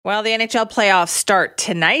Well, the NHL playoffs start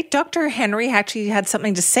tonight. Dr. Henry actually had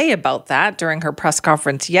something to say about that during her press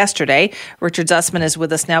conference yesterday. Richard Zussman is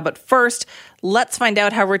with us now. But first, let's find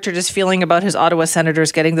out how Richard is feeling about his Ottawa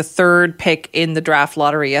Senators getting the third pick in the draft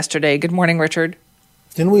lottery yesterday. Good morning, Richard.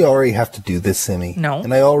 Didn't we already have to do this, Simi? No.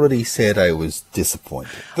 And I already said I was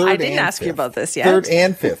disappointed. I didn't ask you about this yet. Third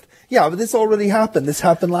and fifth. Yeah, but this already happened. This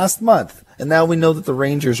happened last month. And now we know that the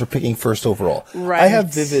Rangers are picking first overall. Right. I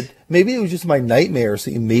have maybe it was just my nightmare, so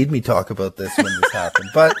you made me talk about this when this happened.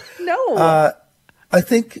 But no. I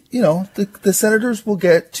think, the Senators will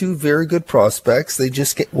get two very good prospects. They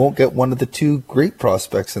just won't get one of the two great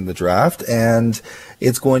prospects in the draft. And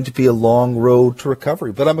it's going to be a long road to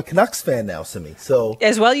recovery. But I'm a Canucks fan now, Simi. So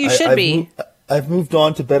as well, you should be. I've moved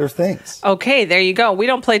on to better things. Okay, there you go. We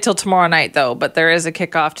don't play till tomorrow night, though, but there is a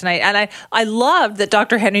kickoff tonight. And I love that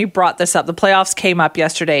Dr. Henry brought this up. The playoffs came up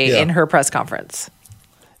yesterday in her press conference.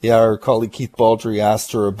 Yeah, our colleague Keith Baldry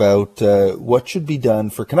asked her about what should be done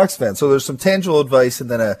for Canucks fans. So there's some tangible advice and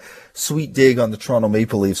then a sweet dig on the Toronto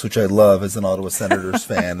Maple Leafs, which I love as an Ottawa Senators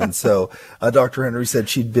fan. And so Dr. Henry said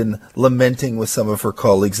she'd been lamenting with some of her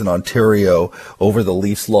colleagues in Ontario over the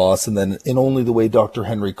Leafs loss. And then in only the way Dr.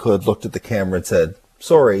 Henry could, looked at the camera and said,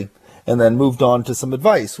 sorry, and then moved on to some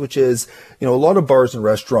advice, which is, a lot of bars and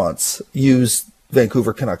restaurants use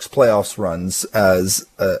Vancouver Canucks playoffs runs as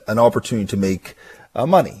an opportunity to make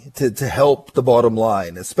money to help the bottom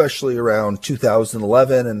line, especially around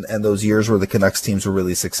 2011 and those years where the Canucks teams were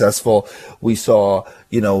really successful. We saw,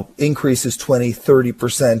 increases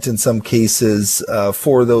 20-30% in some cases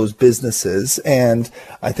for those businesses. And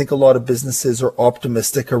I think a lot of businesses are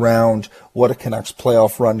optimistic around what a Canucks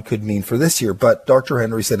playoff run could mean for this year. But Dr.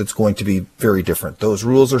 Henry said it's going to be very different. Those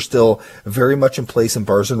rules are still very much in place in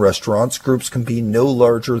bars and restaurants. Groups can be no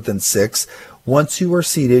larger than 6. Once you are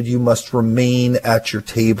seated, you must remain at your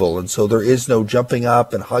table. And so there is no jumping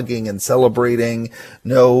up and hugging and celebrating,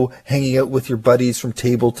 no hanging out with your buddies from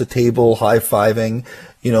table to table, high-fiving.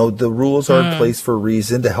 The rules are in place for a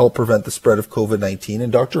reason to help prevent the spread of COVID-19.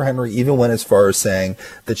 And Dr. Henry even went as far as saying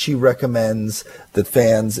that she recommends that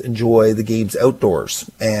fans enjoy the games outdoors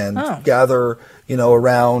and gather,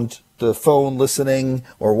 around the phone listening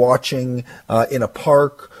or watching in a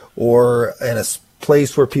park or in a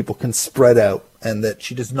place where people can spread out, and that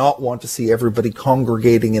she does not want to see everybody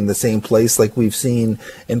congregating in the same place like we've seen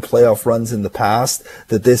in playoff runs in the past,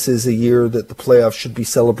 that this is a year that the playoffs should be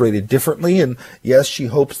celebrated differently. And yes, she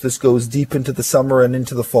hopes this goes deep into the summer and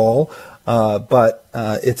into the fall, but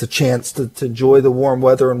it's a chance to enjoy the warm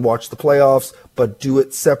weather and watch the playoffs, but do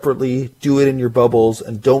it separately, do it in your bubbles,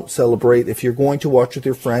 and don't celebrate. If you're going to watch with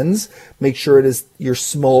your friends, make sure it is your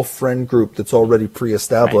small friend group that's already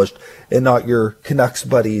pre-established and not your Canucks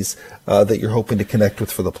buddies that you're hoping to connect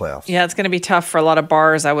with for the playoffs. Yeah, it's going to be tough for a lot of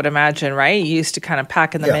bars, I would imagine, right? You used to kind of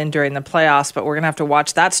packing them in during the playoffs, but we're going to have to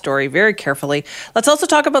watch that story very carefully. Let's also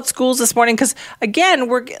talk about schools this morning, because again,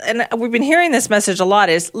 we've been hearing this message a lot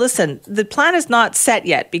is, listen, the plan is not set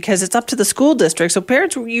yet because it's up to the school district. So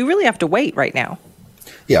parents, you really have to wait right now.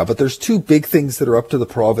 Yeah, but there's two big things that are up to the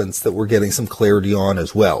province that we're getting some clarity on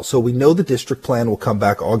as well. So we know the district plan will come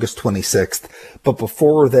back August 26th, but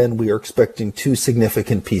before then we are expecting two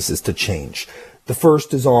significant pieces to change. The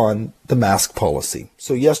first is on the mask policy.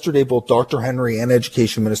 So yesterday, both Dr. Henry and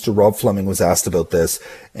Education Minister Rob Fleming was asked about this.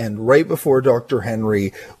 And right before Dr.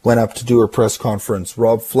 Henry went up to do her press conference,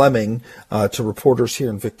 Rob Fleming, to reporters here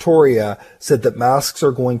in Victoria, said that masks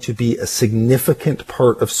are going to be a significant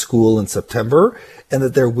part of school in September and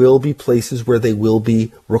that there will be places where they will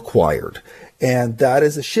be required. And that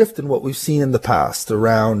is a shift in what we've seen in the past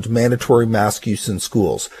around mandatory mask use in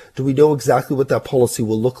schools. Do we know exactly what that policy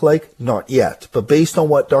will look like? Not yet. But based on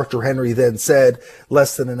what Dr. Henry then said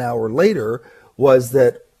less than an hour later was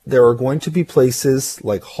that there are going to be places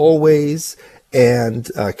like hallways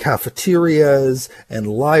and cafeterias and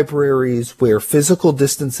libraries where physical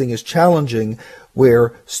distancing is challenging,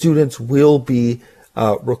 where students will be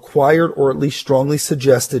required or at least strongly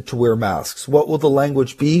suggested to wear masks. What will the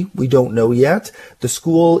language be? We don't know yet. The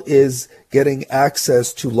school is getting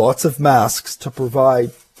access to lots of masks to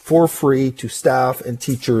provide for free to staff and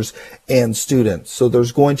teachers and students. So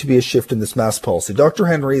there's going to be a shift in this mask policy. Dr.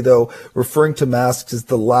 Henry, though, referring to masks as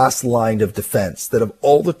the last line of defense, that of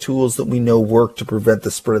all the tools that we know work to prevent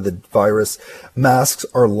the spread of the virus, masks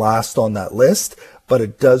are last on that list, but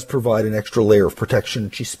it does provide an extra layer of protection.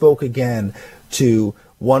 She spoke again to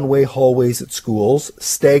one-way hallways at schools,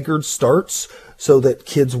 staggered starts so that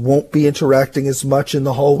kids won't be interacting as much in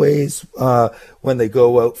the hallways when they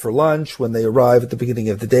go out for lunch, when they arrive at the beginning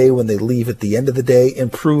of the day, when they leave at the end of the day,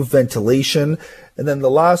 improve ventilation. And then the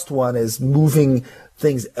last one is moving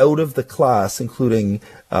things out of the class, including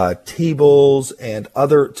tables and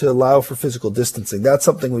other, to allow for physical distancing. That's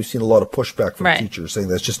something we've seen a lot of pushback from teachers saying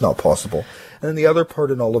that's just not possible. And then the other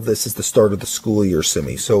part in all of this is the start of the school year,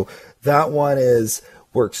 Simi. So that one is,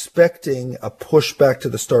 we're expecting a pushback to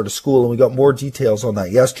the start of school, and we got more details on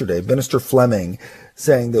that yesterday. Minister Fleming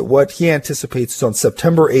saying that what he anticipates is on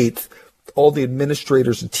September 8th, all the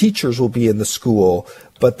administrators and teachers will be in the school,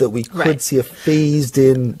 but that we could see a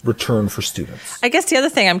phased-in return for students. I guess the other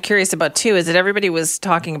thing I'm curious about, too, is that everybody was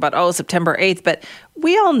talking about, September 8th, but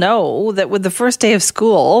we all know that with the first day of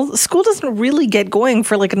school doesn't really get going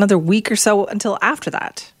for like another week or so until after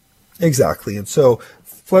that. Exactly. And so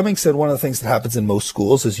Fleming said one of the things that happens in most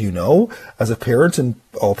schools, as you know, as a parent, and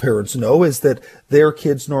all parents know, is that their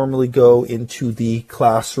kids normally go into the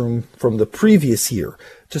classroom from the previous year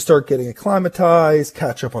to start getting acclimatized,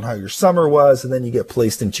 catch up on how your summer was, and then you get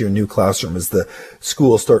placed into your new classroom as the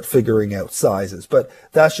schools start figuring out sizes. But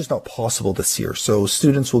that's just not possible this year. So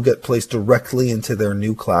students will get placed directly into their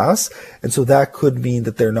new class. And so that could mean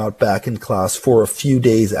that they're not back in class for a few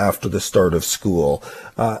days after the start of school.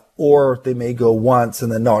 Or they may go once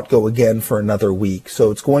and then not go again for another week. So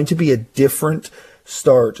it's going to be a different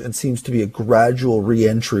start and seems to be a gradual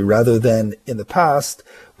re-entry rather than in the past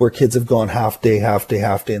where kids have gone half day,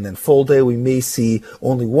 and then full day. We may see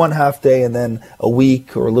only one half day and then a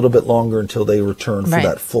week or a little bit longer until they return for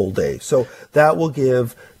that full day. So that will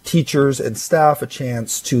give teachers and staff a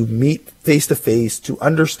chance to meet face to face, to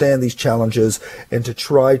understand these challenges, and to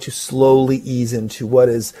try to slowly ease into what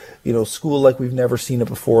is, school like we've never seen it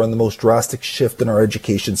before, and the most drastic shift in our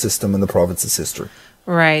education system in the province's history.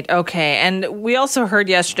 Right. Okay. And we also heard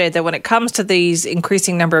yesterday that when it comes to these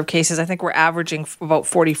increasing number of cases, I think we're averaging about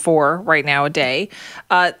 44 right now a day.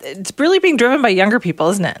 It's really being driven by younger people,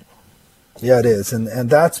 isn't it? Yeah, it is. And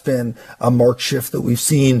that's been a marked shift that we've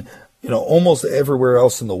seen, almost everywhere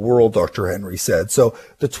else in the world, Dr. Henry said. So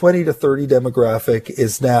the 20 to 30 demographic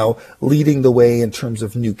is now leading the way in terms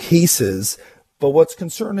of new cases. But what's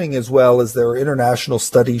concerning as well is there are international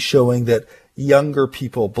studies showing that younger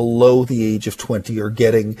people below the age of 20 are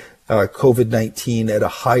getting COVID-19 at a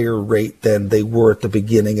higher rate than they were at the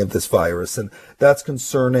beginning of this virus. And that's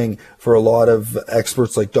concerning for a lot of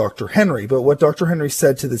experts like Dr. Henry. But what Dr. Henry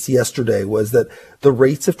said to this yesterday was that the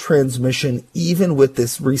rates of transmission, even with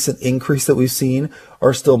this recent increase that we've seen,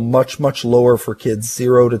 are still much, much lower for kids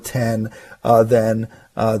 0 to 10 than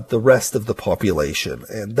the rest of the population.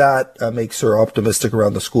 And that makes her optimistic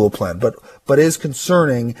around the school plan, but is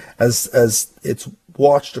concerning as it's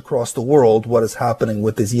watched across the world what is happening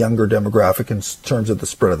with this younger demographic in terms of the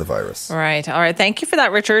spread of the virus. Right. All right. Thank you for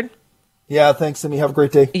that, Richard. Yeah, thanks, Simi. Have a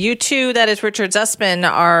great day. You too. That is Richard Zussman,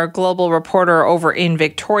 our global reporter over in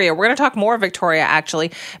Victoria. We're going to talk more Victoria,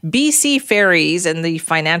 actually. BC Ferries and the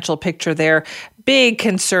financial picture there. Big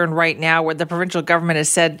concern right now where the provincial government has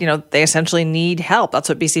said, they essentially need help. That's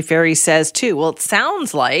what BC Ferries says too. Well, it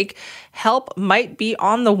sounds like help might be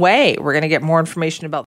on the way. We're going to get more information about